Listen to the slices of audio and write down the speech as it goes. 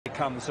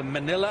comes a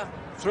Manila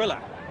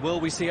Thriller. Will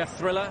we see a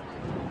thriller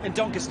in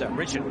Doncaster?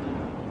 Richard.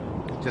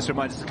 Just a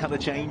reminder, it's a colour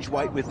change,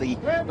 white with the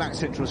black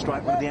central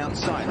stripe on the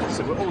outside.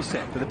 So we're all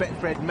set for the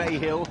Betfred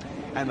Mayhill,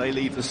 and they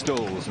leave the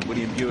stalls. And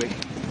William Buick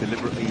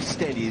deliberately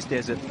steadies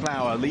Desert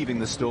Flower leaving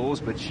the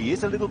stalls, but she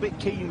is a little bit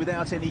keen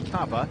without any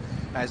cover,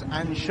 as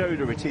Anne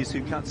Schroeder it is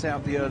who cuts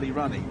out the early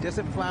running.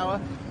 Desert Flower,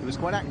 who was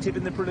quite active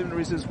in the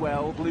preliminaries as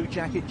well, blue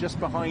jacket just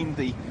behind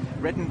the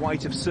red and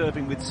white of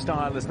Serving with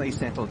Style as they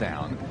settle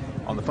down.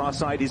 On the far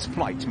side is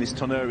Flight. Miss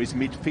Tonnerre is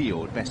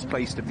midfield. Best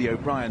placed of the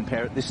O'Brien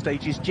pair at this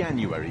stage is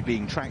January,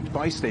 being tracked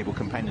by stable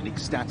companion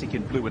Ecstatic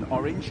in blue and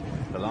orange.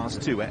 The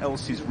last two are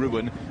Elsie's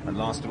Ruin, and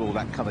last of all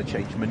that colour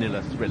change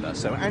Manila Thriller.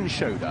 So Anne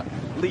Schroeder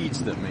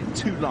leads them in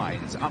two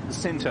lines up the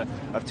centre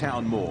of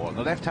Town Moor. On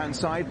the left-hand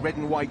side, red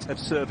and white of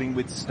Serving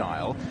with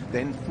Style.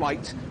 Then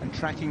Flight, and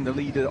tracking the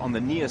leader on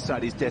the near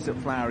side is Desert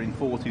Flower in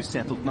fourth, who's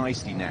settled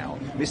nicely now.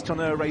 Miss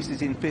Tonnerre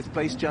races in fifth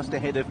place, just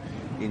ahead of,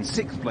 in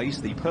sixth place,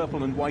 the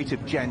purple and white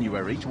of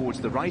January. Towards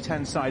the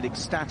right-hand side,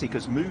 Ecstatic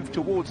has moved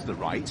towards the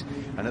right,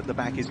 and at the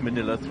back is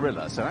Manila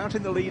Thriller. So out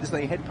in the lead as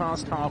they head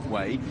past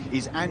halfway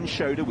is Anne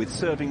Schroeder with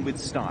Serving with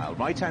Style.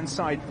 Right-hand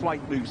side,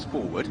 Flight moves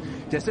forward.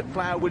 Desert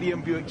Flower,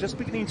 William Buick just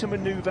beginning to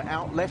manoeuvre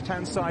out.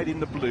 Left-hand side in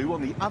the blue.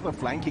 On the other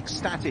flank,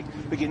 Ecstatic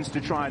begins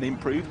to try and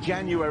improve.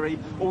 January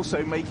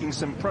also making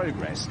some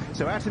progress.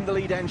 So out in the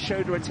lead, Anne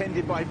Schroeder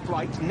attended by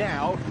Flight.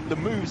 Now the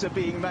moves are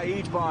being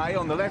made by,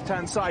 on the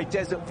left-hand side,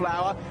 Desert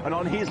Flower, and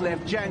on his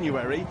left,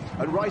 January,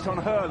 and right on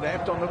her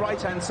left, on the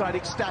right-hand side,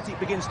 Ecstatic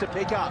begins to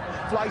pick up.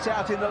 Flight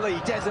out in the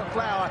lead. Desert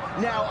Flower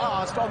now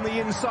asked. On the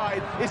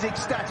inside is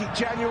Ecstatic.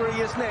 January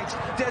is next.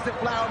 Desert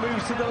Flower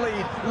moves to the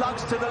lead.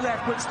 Lugs to the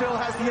left, but still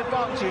has the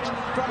advantage.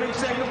 From in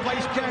second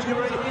place,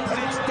 January, and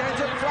it's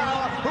Desert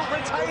Flower who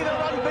retain her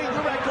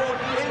unbeaten record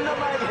in the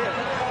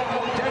Mayhem.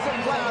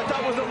 Desert Flower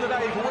doubles on the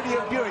day for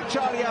William Buick,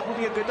 Charlie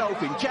Appleby and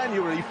Godolphin.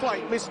 January,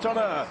 Flight, Miss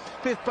Tonnerre.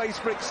 Fifth place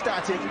for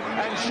Ecstatic,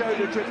 and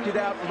Schroeder drifted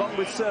out along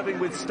with Serving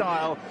with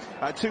Style.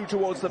 Two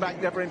towards the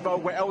back, never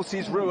involved, were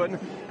Elsie's Ruin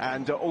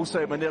and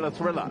also Manila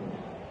Thriller.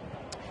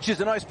 She's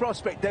a nice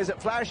prospect,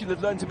 Desert Flower. She'll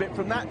have learnt a bit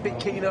from that.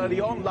 Bit keen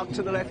early on, luck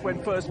to the left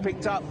when first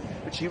picked up,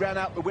 but she ran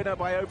out the winner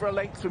by over a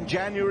length from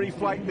January,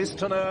 Flight, Miss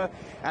Tonnerre,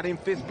 and in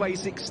fifth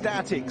place,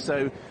 Ecstatic.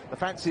 So the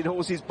fancied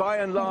horses, by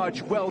and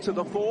large, well to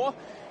the fore.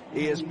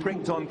 Ears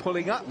pricked on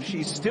pulling up.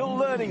 She's still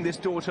learning, this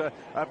daughter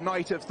of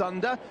Night of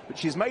Thunder, but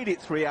she's made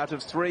it 3 out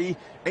of 3.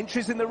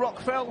 Entries in the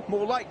Rockfell,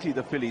 more likely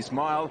the Fillies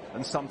Mile,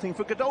 and something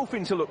for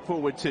Godolphin to look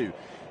forward to,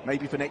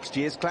 maybe for next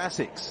year's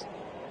Classics.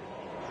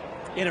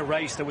 In a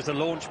race, there was a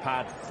launch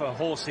pad for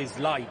horses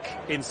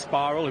like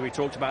Inspiral, who we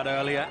talked about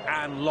earlier,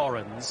 and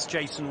Lawrence.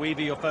 Jason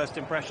Weaver, your first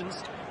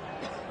impressions?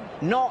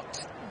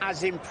 Not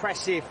as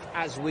impressive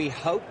as we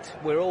hoped.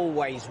 We're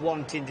always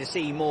wanting to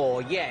see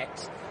more,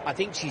 yet I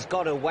think she's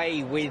got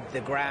away with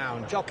the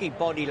ground. Jockey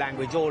body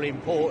language, all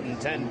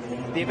important, and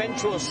the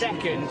eventual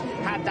second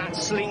had that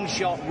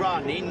slingshot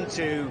run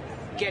into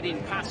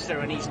getting past her,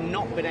 and he's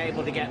not been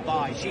able to get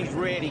by. She's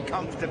really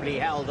comfortably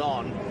held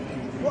on.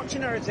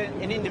 Watching her as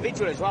an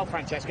individual as well,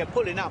 Francesca,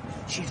 pulling up,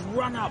 she's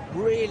run up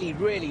really,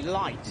 really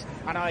light.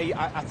 And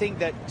I think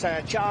that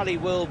Charlie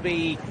will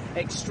be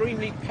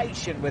extremely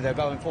patient with her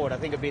going forward. I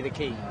think it'll be the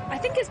key. I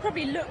think it's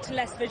probably looked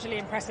less visually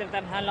impressive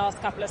than her last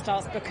couple of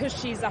starts because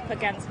she's up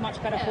against much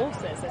better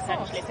horses,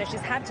 essentially. So she's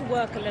had to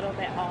work a little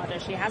bit harder.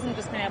 She hasn't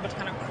just been able to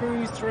kind of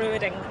cruise through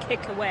it and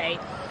kick away.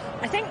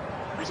 I think,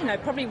 I don't know,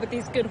 probably with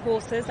these good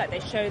horses, like they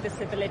show this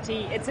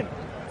ability, it's a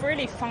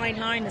really fine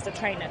line as a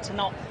trainer to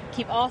not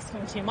keep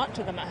asking too much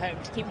of them at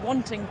home, to keep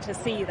wanting to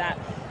see that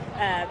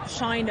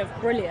shine of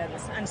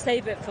brilliance and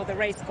save it for the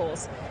race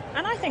course.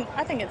 And I think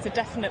it's a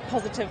definite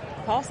positive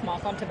pass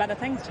mark onto better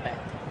things today.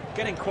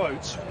 Getting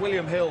quotes,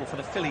 William Hill for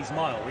the Fillies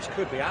Mile, which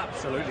could be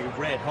absolutely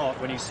red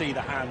hot when you see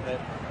the hand that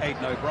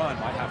Aidan O'Brien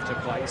might have to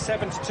play.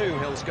 7-2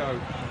 Hills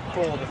go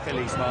for the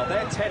Fillies Mile.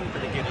 They're 10 for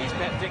the Guineas.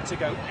 Bet Victor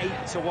go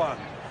 8-1.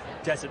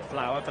 Desert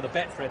Flower for the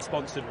Betfred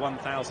sponsored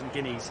 1,000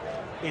 guineas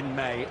in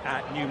May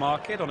at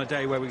Newmarket on a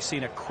day where we've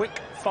seen a quick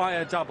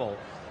fire double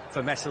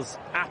for Messrs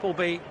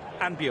Appleby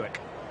and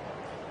Buick.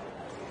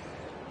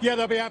 Yeah,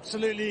 they'll be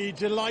absolutely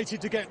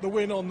delighted to get the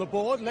win on the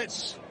board.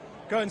 Let's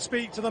go and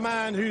speak to the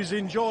man who's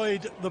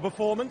enjoyed the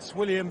performance.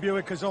 William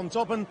Buick is on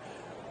top, and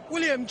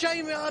William,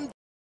 Jamie,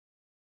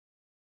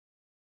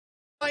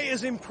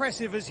 as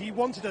impressive as he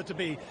wanted her to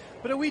be,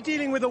 but are we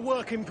dealing with a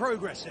work in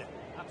progress here?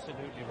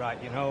 Absolutely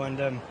right, you know,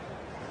 and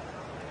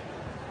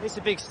it's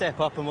a big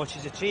step up in what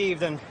she's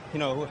achieved, and you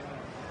know,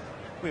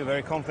 we were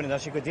very confident that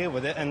she could deal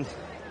with it, and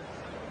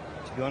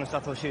to be honest,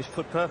 I thought she was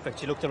foot perfect.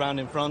 She looked around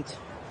in front.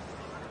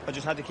 I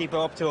just had to keep her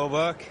up to her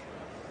work,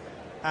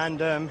 and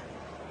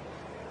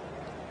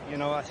you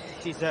know,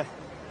 she's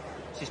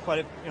quite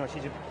a, you know,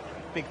 she's a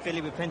big filly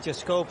with plenty of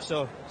scope,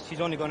 so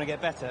she's only going to get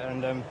better,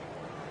 and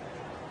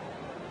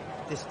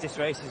this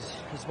race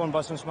is won by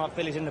some smart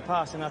fillies in the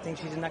past, and I think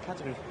she's in that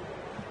category.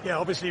 Yeah,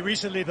 obviously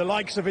recently the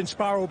likes of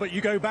Inspiral, but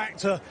you go back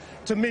to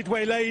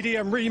Midway Lady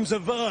and Reams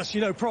of Verse,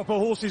 you know, proper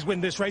horses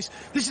win this race.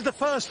 This is the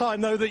first time,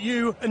 though, that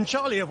you and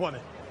Charlie have won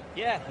it.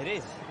 Yeah, it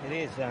is. It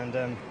is,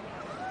 and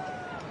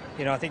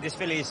you know, I think this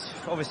filly's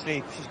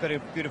obviously, she's got a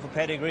beautiful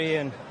pedigree,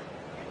 and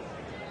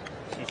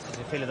she's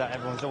a filly that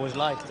everyone's always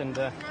liked. And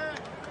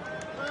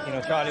you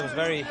know, Charlie was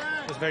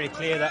very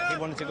clear that he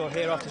wanted to go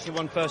here after she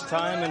won first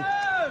time, and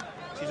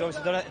she's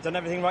obviously done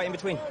everything right in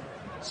between.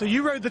 So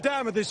you rode the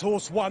dam of this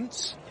horse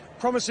once,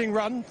 promising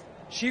run.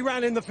 She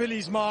ran in the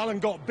Fillies Mile and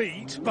got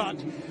beat,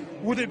 but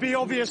would it be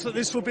obvious that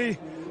this will be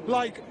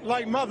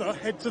like Mother,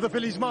 head to the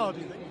Fillies Mile, do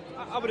you think?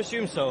 I would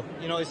assume so.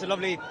 You know, it's a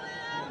lovely...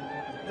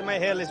 The May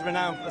Hill is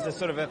renowned as a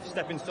sort of a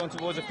stepping stone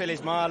towards the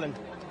Fillies Mile, and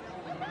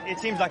it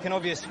seems like an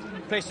obvious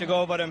place to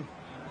go, but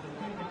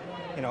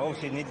you know,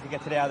 obviously needed to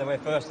get today out of the way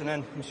first, and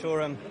then I'm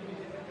sure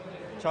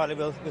Charlie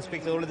will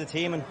speak to all of the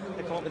team and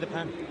they come up with a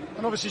plan.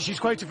 And obviously she's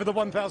quoted for the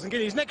 1,000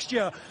 guineas. Next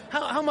year,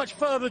 how much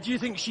further do you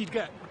think she'd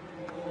get?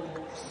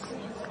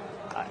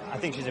 I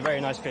think she's a very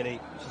nice filly.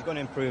 She's going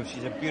to improve.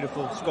 She's a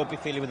beautiful, scopy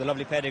filly with a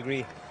lovely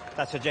pedigree.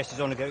 That suggests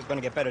she's only going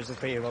to get better as a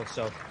 3-year-old,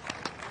 so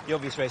the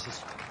obvious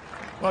races.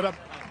 Well done.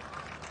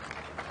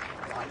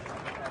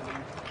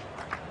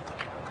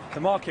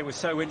 The market was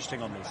so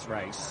interesting on this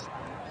race.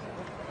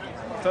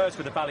 First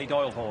with the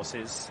Ballydoyle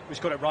horses,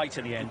 which got it right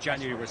in the end.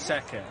 January was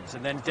second,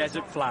 and then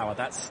Desert Flower,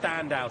 that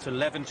standout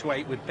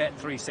 11-8 with bet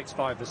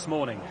 365 this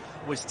morning,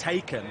 was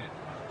taken.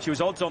 She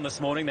was odds on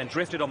this morning, then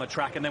drifted on the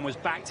track, and then was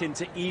backed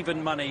into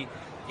even money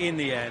in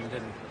the end.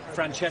 And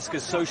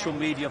Francesca's social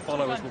media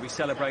followers will be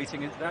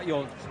celebrating. Is that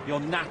your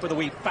nap of the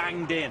week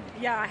banged in?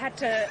 Yeah, I had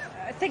to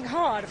think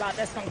hard about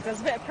this one because there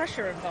was a bit of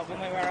pressure involved when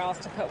we were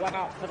asked to put one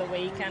up for the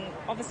week, and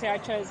obviously I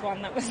chose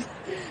one that was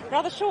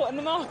rather short in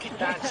the market.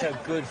 That's a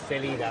good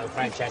filly though,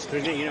 Francesca,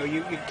 isn't it? You know,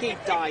 you keep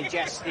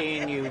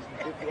digesting, you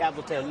be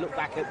able to look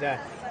back at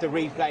the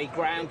replay.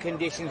 Ground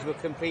conditions were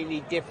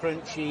completely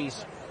different.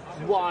 She's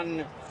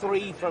won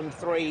 3 from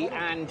 3,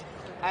 and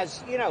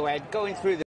as you know, Ed, going through the